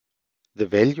The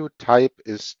value type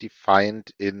is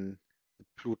defined in the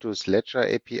Plutus Ledger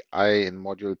API in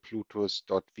module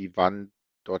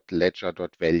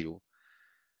plutus.v1.ledger.value.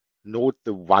 Note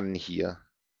the 1 here.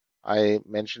 I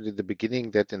mentioned in the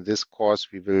beginning that in this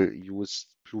course we will use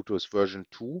Plutus version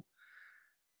 2,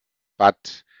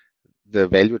 but the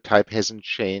value type hasn't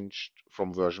changed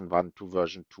from version 1 to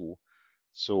version 2.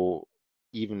 So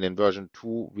even in version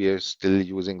 2, we are still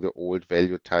using the old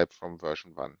value type from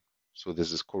version 1. So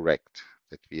this is correct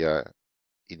that we are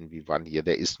in v1 here.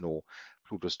 There is no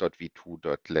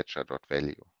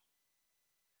plutus.v2.ledger.value.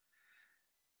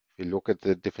 If we look at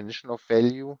the definition of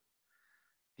value,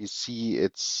 you see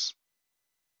it's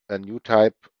a new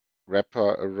type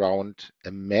wrapper around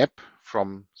a map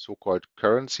from so-called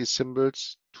currency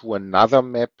symbols to another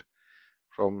map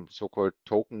from so-called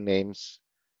token names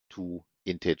to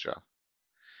integer.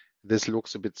 This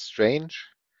looks a bit strange,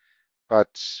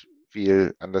 but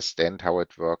we'll understand how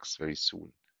it works very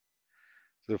soon.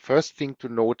 The first thing to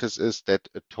notice is that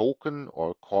a token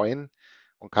or coin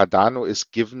on Cardano is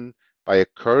given by a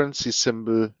currency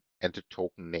symbol and a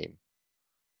token name.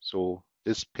 So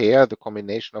this pair, the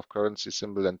combination of currency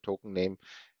symbol and token name,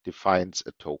 defines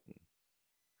a token.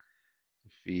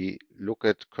 If we look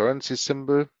at currency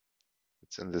symbol,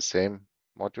 it's in the same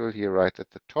module here right at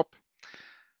the top.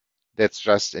 That's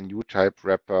just a new type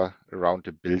wrapper around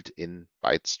a built-in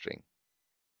byte string.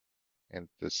 And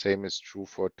the same is true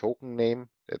for token name.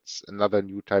 That's another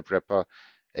new type wrapper,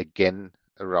 again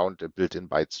around a built-in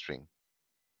byte string.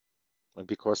 And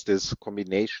because this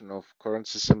combination of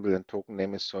currency symbol and token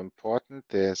name is so important,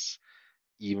 there's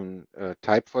even a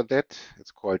type for that.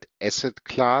 It's called asset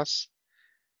class,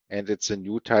 and it's a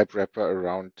new type wrapper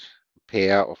around a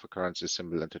pair of a currency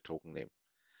symbol and a token name.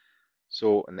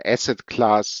 So an asset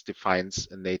class defines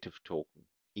a native token,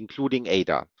 including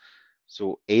ADA.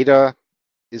 So ADA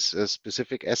is a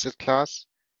specific asset class,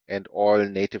 and all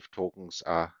native tokens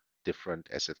are different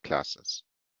asset classes.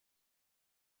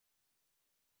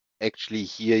 Actually,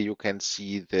 here you can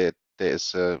see that there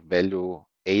is a value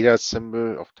ADA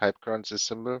symbol of type currency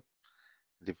symbol.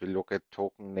 And if we look at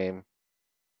token name,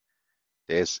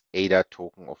 there's ADA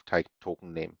token of type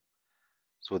token name.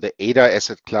 So the ADA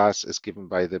asset class is given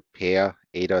by the pair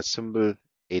ADA symbol,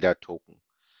 ADA token.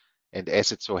 And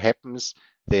as it so happens,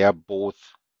 they are both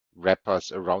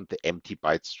wrappers around the empty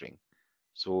byte string.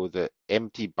 So the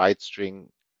empty byte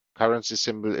string currency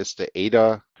symbol is the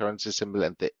ADA currency symbol,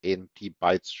 and the empty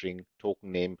byte string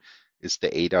token name is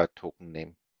the ADA token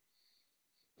name.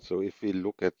 So if we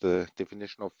look at the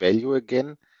definition of value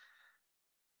again,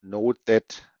 note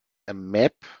that a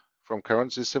map from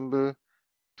currency symbol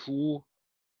to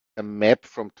a map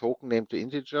from token name to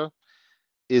integer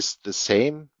is the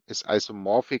same, is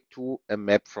isomorphic to a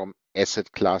map from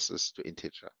asset classes to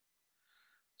integer.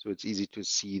 So it's easy to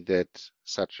see that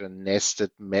such a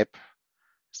nested map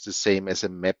is the same as a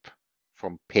map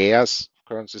from pairs of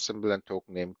currency symbol and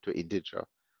token name to integer.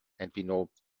 And we know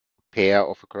pair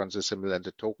of a currency symbol and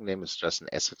a token name is just an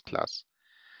asset class.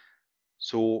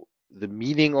 So the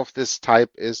meaning of this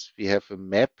type is we have a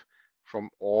map from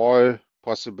all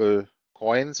possible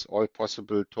coins, all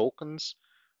possible tokens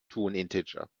to an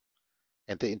integer.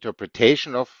 And the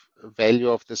interpretation of value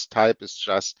of this type is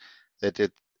just that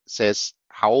it says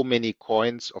how many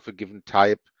coins of a given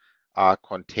type are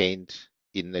contained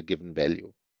in a given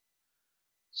value.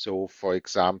 So for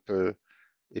example,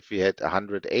 if we had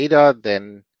 100 ADA,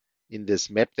 then in this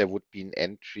map there would be an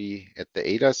entry at the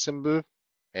ADA symbol,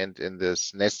 and in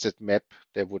this nested map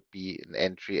there would be an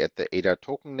entry at the ADA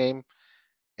token name,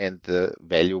 and the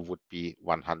value would be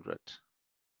 100.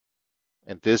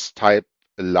 And this type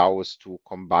allows to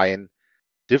combine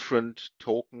different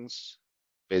tokens,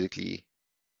 basically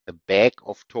a bag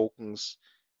of tokens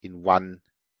in one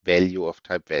value of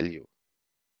type value.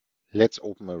 Let's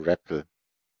open a REPL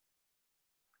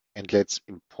and let's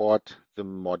import the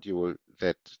module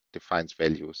that defines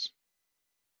values.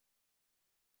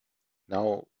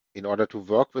 Now, in order to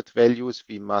work with values,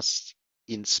 we must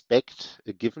inspect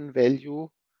a given value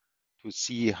to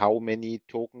see how many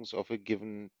tokens of a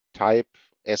given type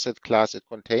asset class it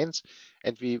contains.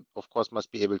 And we, of course,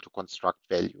 must be able to construct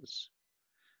values.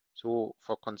 So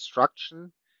for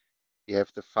construction, we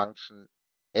have the function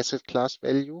asset class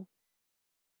value.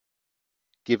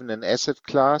 Given an asset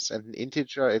class and an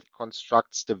integer, it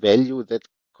constructs the value that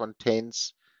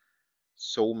contains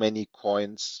so many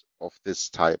coins of this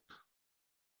type.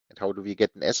 And how do we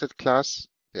get an asset class?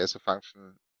 There's a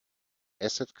function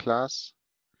asset class.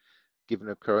 Given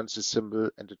a currency symbol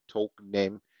and a token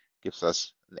name gives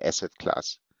us an asset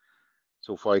class.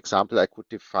 So for example, I could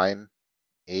define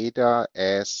ADA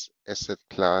as asset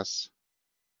class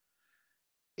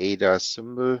ADA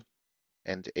symbol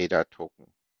and ADA token.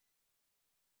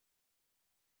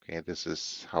 Okay, this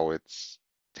is how it's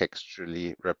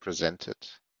textually represented.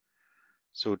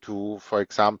 So to, for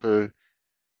example,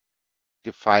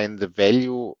 define the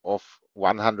value of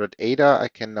 100 ADA, I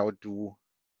can now do,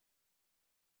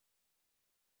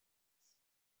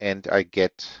 and I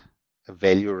get a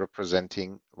value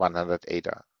representing 100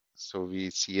 ADA. So we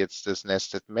see it's this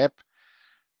nested map.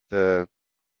 The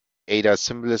ADA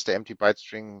symbol is the empty byte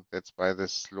string. That's why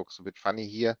this looks a bit funny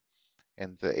here.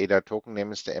 And the ADA token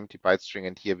name is the empty byte string.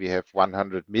 And here we have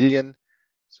 100 million.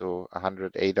 So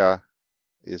 100 ADA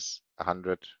is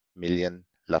 100 million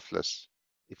Loveless.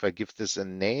 If I give this a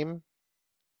name,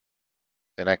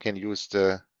 then I can use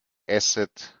the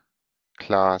asset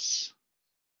class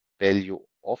value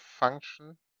of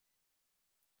function.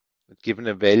 Given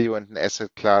a value and an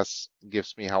asset class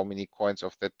gives me how many coins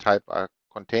of that type are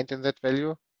contained in that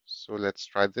value. So let's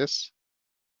try this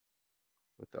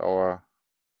with our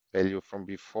value from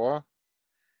before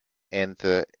and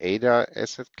the ADA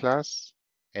asset class,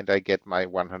 and I get my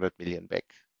 100 million back.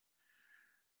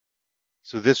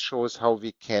 So this shows how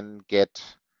we can get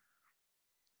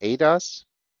ADAs.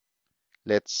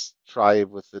 Let's try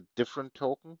with a different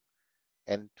token,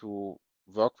 and to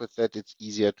work with that, it's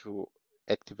easier to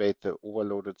activate the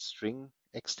overloaded string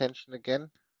extension again,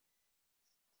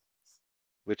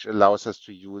 which allows us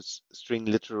to use string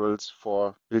literals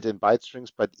for built-in byte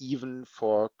strings, but even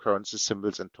for currency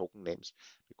symbols and token names,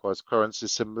 because currency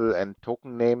symbol and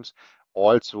token names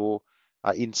also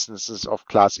are instances of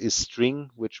class isString,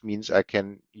 which means I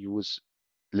can use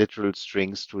literal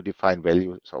strings to define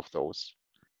values of those.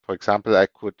 For example, I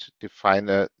could define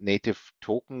a native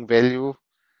token value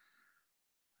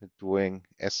doing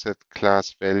asset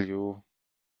class value,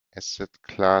 asset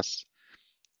class,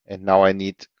 and now I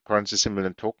need currency symbol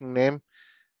and token name.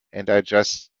 And I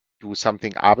just do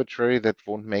something arbitrary that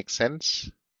won't make sense,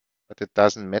 but it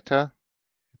doesn't matter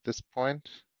at this point.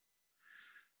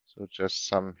 So just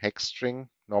some hex string.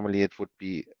 Normally it would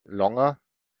be longer,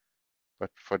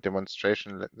 but for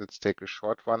demonstration, let's take a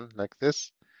short one like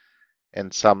this,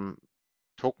 and some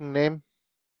token name.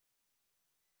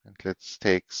 And let's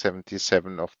take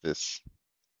 77 of this.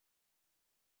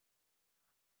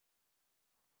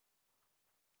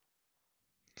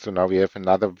 So now we have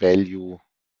another value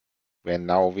where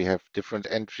now we have different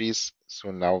entries.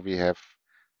 So now we have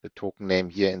the token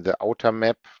name here in the outer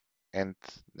map and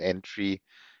the entry,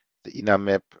 the inner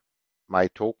map, my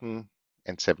token,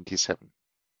 and 77.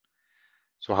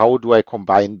 So how do I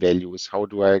combine values? How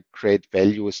do I create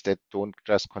values that don't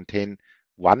just contain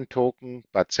one token,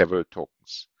 but several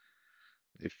tokens?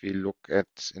 If we look at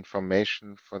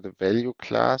information for the value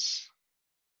class,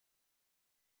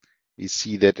 we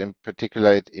see that in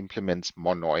particular it implements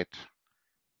monoid.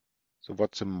 So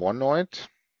what's a monoid?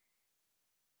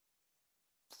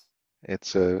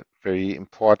 It's a very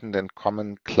important and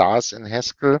common class in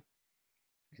Haskell.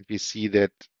 And we see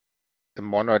that a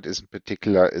monoid is in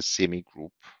particular a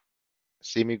semigroup. A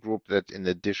semigroup that in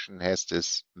addition has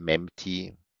this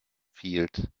mempty field.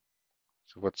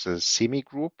 So what's a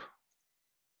semigroup?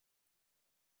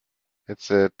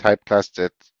 It's a type class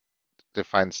that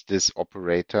defines this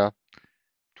operator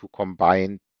to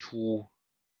combine two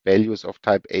values of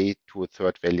type A to a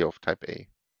third value of type A.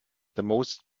 The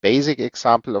most basic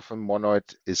example of a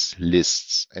monoid is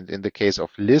lists. And in the case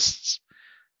of lists,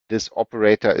 this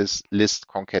operator is list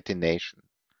concatenation.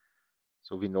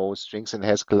 So we know strings in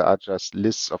Haskell are just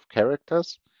lists of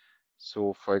characters.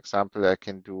 So for example, I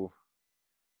can do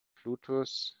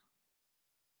Plutus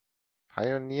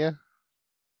Pioneer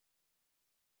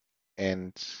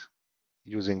and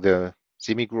using the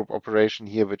semigroup operation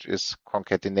here, which is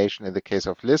concatenation in the case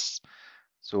of lists.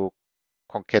 So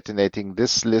concatenating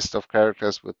this list of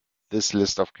characters with this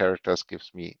list of characters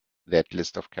gives me that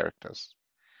list of characters.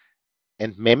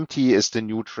 And mempty is the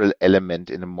neutral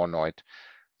element in a monoid.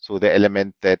 So the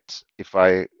element that if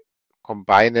I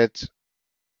combine it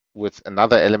with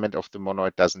another element of the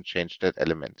monoid doesn't change that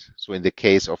element. So in the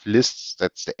case of lists,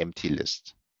 that's the empty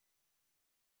list.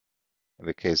 In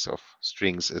the case of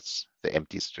strings, it's the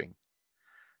empty string.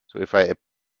 So if I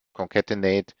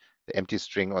concatenate the empty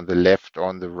string on the left or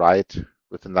on the right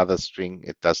with another string,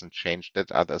 it doesn't change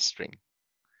that other string.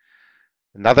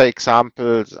 Another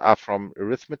examples are from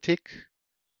arithmetic.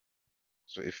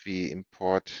 So if we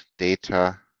import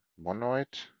data monoid,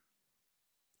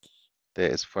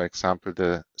 there is, for example,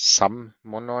 the sum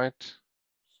monoid,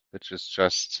 which is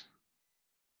just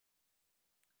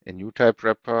a new type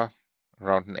wrapper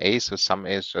around an A. So sum A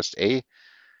is just A.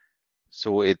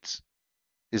 So it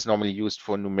is normally used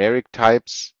for numeric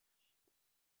types.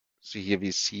 So here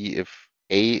we see if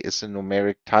A is a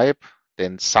numeric type,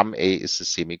 then sum A is a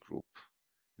semigroup.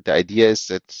 The idea is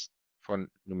that for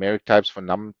numeric types, for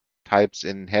num types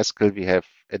in Haskell, we have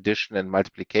addition and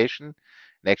multiplication,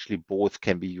 and actually both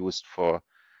can be used for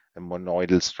a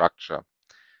monoidal structure.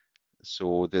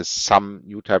 So this sum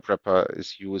new type wrapper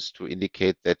is used to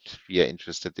indicate that we are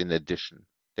interested in addition.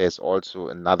 There's also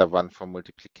another one for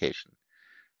multiplication.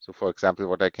 So for example,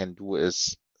 what I can do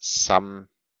is sum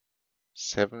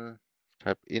 7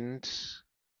 type int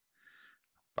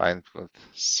bind with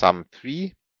sum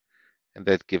 3, and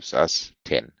that gives us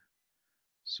 10.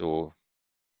 So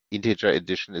integer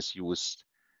addition is used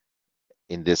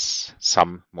in this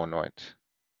sum monoid.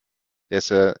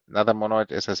 There's another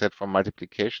monoid, as I said, for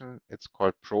multiplication. It's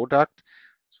called product.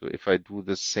 So if I do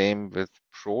the same with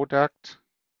product,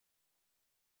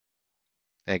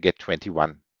 I get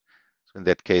 21. So in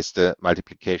that case, the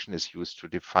multiplication is used to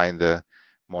define the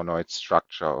monoid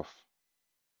structure of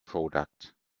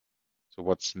product. So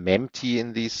what's mempty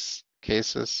in these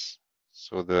cases?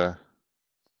 So the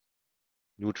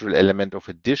neutral element of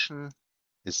addition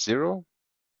is 0.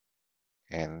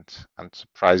 And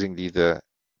unsurprisingly, the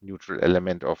neutral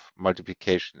element of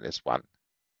multiplication is 1.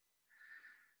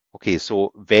 Okay,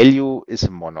 so value is a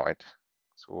monoid.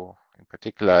 So in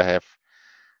particular, I have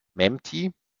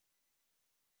mempty,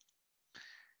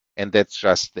 and that's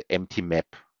just the empty map.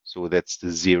 So that's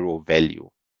the 0 value.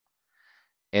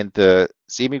 And the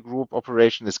semigroup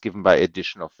operation is given by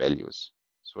addition of values.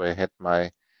 So I had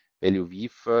my value v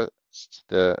first,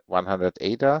 the 100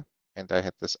 ADA, and I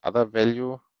had this other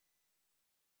value.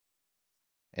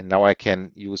 And now I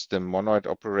can use the monoid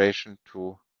operation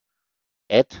to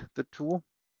add the two.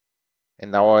 And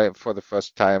now I, for the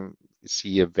first time,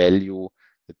 see a value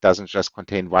that doesn't just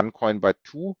contain one coin, but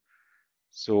two.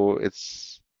 So it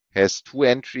has two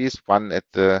entries, one at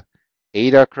the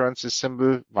ADA currency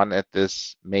symbol, one at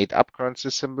this made up currency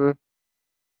symbol.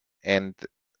 And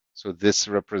so this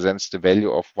represents the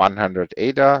value of 100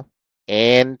 ADA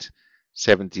and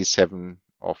 77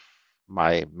 of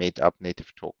my made up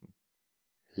native token.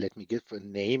 Let me give a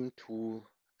name to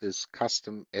this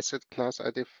custom asset class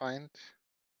I defined.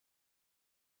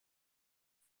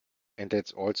 And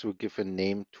let's also give a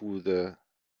name to the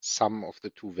sum of the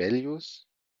two values.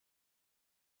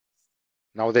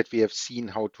 Now that we have seen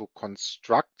how to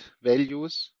construct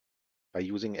values by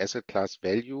using asset class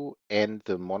value and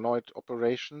the monoid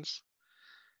operations,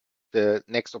 the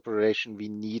next operation we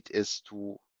need is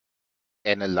to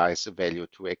analyze a value,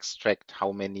 to extract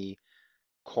how many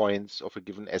coins of a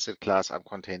given asset class are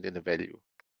contained in a value.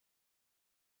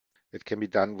 It can be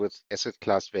done with asset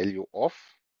class value of.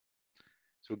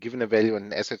 So given a value in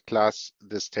an asset class,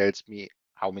 this tells me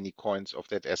how many coins of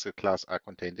that asset class are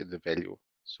contained in the value.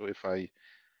 So if I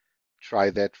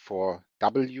try that for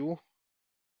W,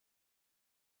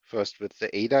 first with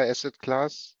the ADA asset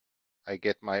class, I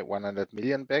get my 100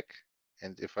 million back.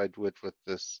 And if I do it with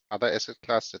this other asset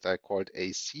class that I called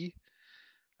AC,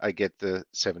 I get the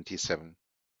 77.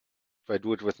 If I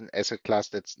do it with an asset class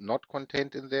that's not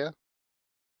contained in there,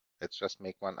 let's just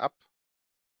make one up,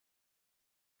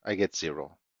 I get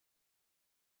 0.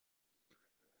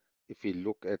 If we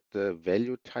look at the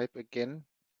value type again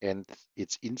and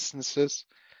its instances,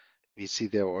 we see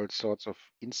there are all sorts of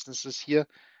instances here.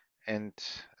 And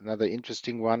another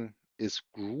interesting one is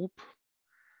group,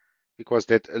 because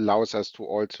that allows us to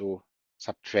also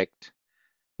subtract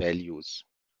values.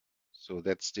 So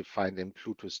that's defined in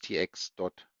Plutus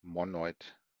tx.monoid.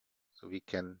 So we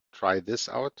can try this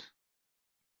out.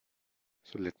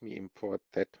 So let me import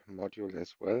that module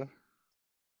as well.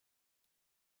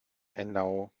 And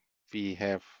now we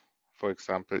have, for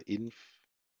example, inf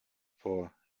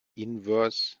for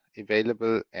inverse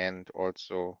available and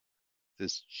also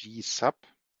this G sub.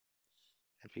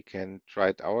 And we can try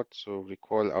it out. So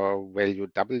recall our value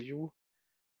W.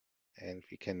 And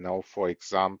we can now, for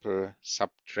example,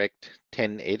 subtract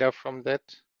 10 ADA from that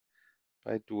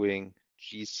by doing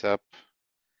G sub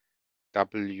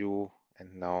W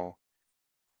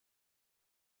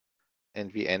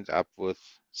and we end up with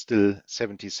still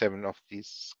 77 of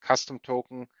these custom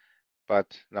token,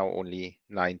 but now only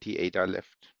 90 ADA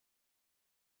left.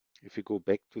 If we go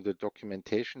back to the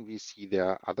documentation, we see there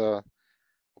are other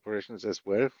operations as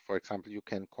well. For example, you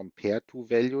can compare two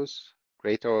values,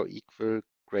 greater or equal,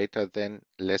 greater than,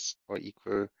 less or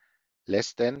equal,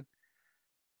 less than.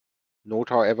 Note,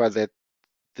 however, that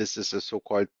this is a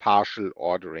so-called partial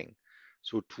ordering.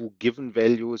 So two given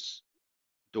values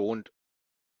don't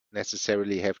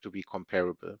necessarily have to be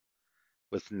comparable.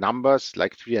 With numbers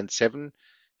like 3 and 7,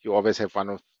 you always have one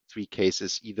of three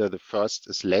cases. Either the first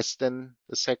is less than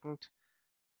the second,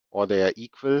 or they are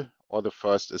equal, or the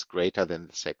first is greater than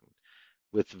the second.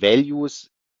 With values,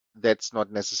 that's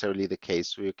not necessarily the case.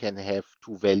 So you can have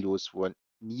two values where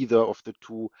neither of the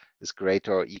two is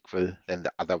greater or equal than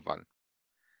the other one.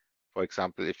 For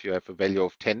example, if you have a value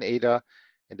of 10 ADA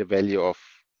and a value of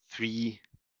 3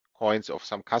 coins of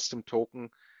some custom token,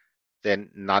 then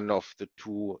none of the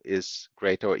two is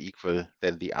greater or equal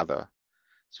than the other.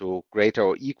 So greater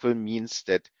or equal means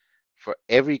that for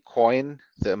every coin,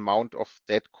 the amount of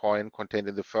that coin contained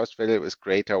in the first value is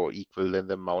greater or equal than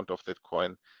the amount of that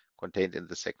coin contained in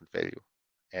the second value.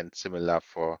 And similar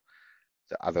for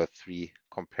the other three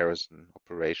comparison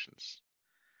operations.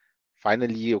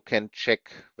 Finally, you can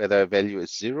check whether a value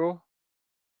is zero.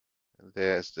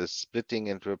 There's the splitting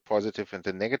into a positive and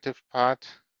a negative part,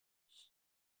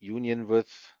 union with,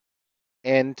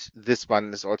 and this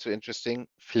one is also interesting,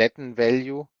 flatten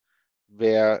value,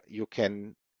 where you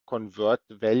can convert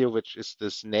the value, which is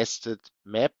this nested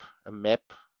map, a map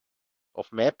of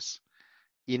maps,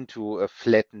 into a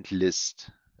flattened list,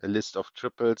 a list of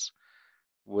triples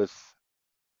with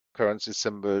currency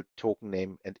symbol, token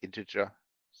name, and integer.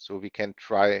 So we can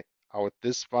try out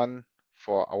this one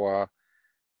for our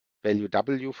value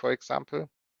W, for example.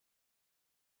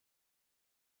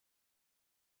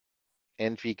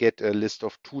 And we get a list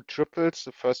of two triples.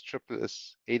 The first triple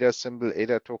is ADA symbol,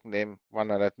 ADA token name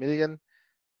 100 million.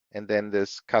 And then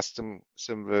this custom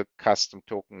symbol, custom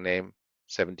token name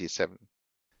 77.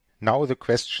 Now the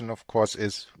question, of course,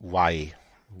 is why?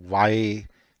 Why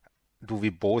do we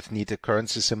both need a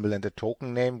currency symbol and a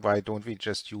token name? Why don't we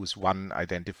just use one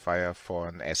identifier for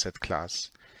an asset class?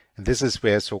 And this is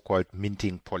where so-called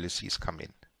minting policies come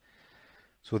in.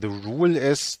 So the rule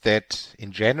is that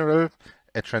in general,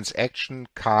 a transaction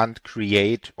can't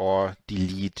create or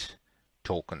delete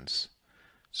tokens.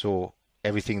 So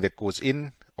everything that goes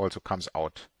in also comes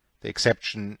out. The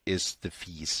exception is the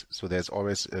fees. So there's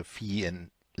always a fee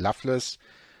in Loveless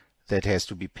that has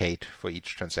to be paid for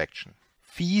each transaction.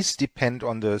 Fees depend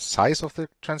on the size of the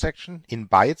transaction in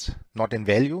bytes, not in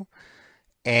value,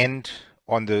 and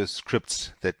on the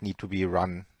scripts that need to be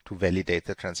run to validate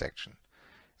the transaction.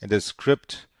 And the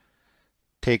script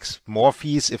takes more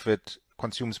fees if it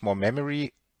consumes more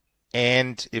memory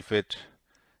and if it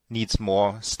needs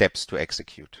more steps to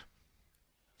execute.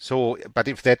 So, but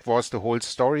if that was the whole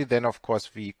story, then of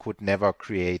course we could never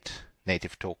create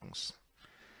native tokens.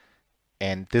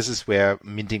 And this is where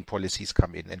minting policies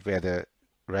come in and where the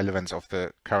relevance of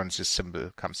the currency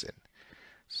symbol comes in.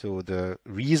 So the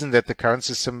reason that the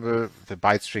currency symbol, the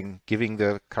byte string giving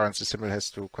the currency symbol has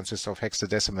to consist of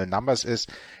hexadecimal numbers is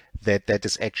that that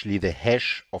is actually the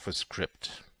hash of a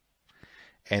script.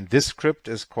 And this script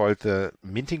is called the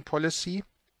minting policy.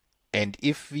 And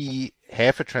if we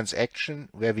have a transaction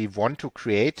where we want to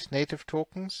create native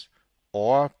tokens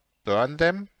or burn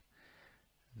them,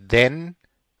 then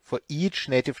for each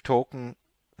native token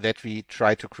that we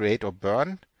try to create or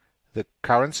burn, the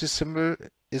currency symbol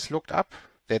is looked up.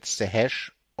 That's the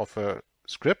hash of a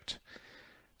script.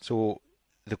 So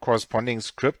the corresponding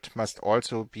script must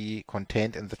also be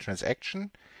contained in the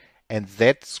transaction, and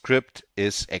that script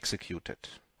is executed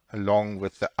along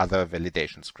with the other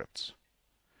validation scripts.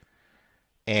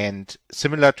 And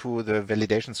similar to the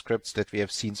validation scripts that we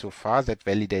have seen so far that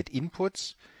validate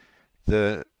inputs,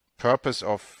 the purpose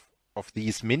of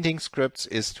these minting scripts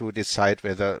is to decide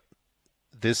whether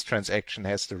this transaction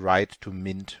has the right to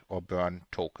mint or burn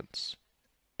tokens.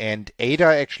 And ADA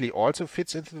actually also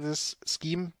fits into this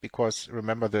scheme because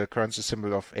remember the currency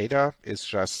symbol of ADA is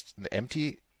just an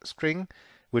empty string,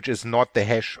 which is not the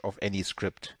hash of any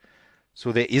script.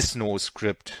 So there is no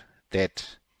script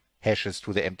that hashes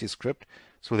to the empty script.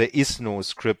 So there is no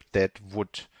script that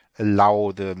would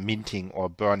allow the minting or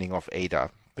burning of ADA,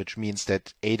 which means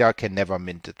that ADA can never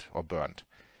mint it or burned.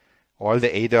 All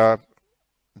the ADA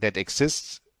that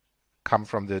exists come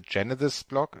from the Genesis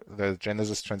block, the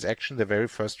Genesis transaction, the very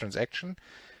first transaction,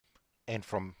 and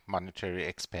from monetary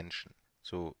expansion.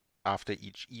 So after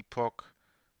each epoch,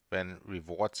 when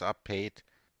rewards are paid,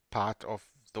 part of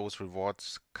those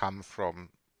rewards come from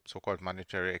so-called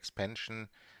monetary expansion,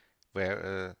 where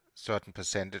a certain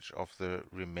percentage of the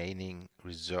remaining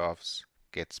reserves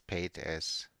gets paid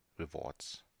as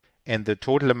rewards. And the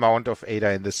total amount of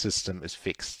ADA in the system is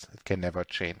fixed. It can never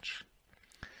change.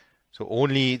 So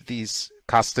only these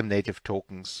custom native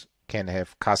tokens can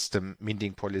have custom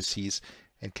minting policies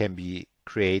and can be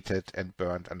created and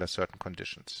burned under certain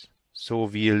conditions. So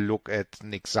we'll look at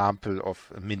an example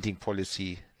of a minting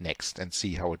policy next and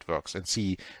see how it works and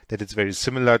see that it's very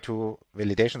similar to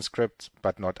validation scripts,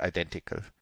 but not identical.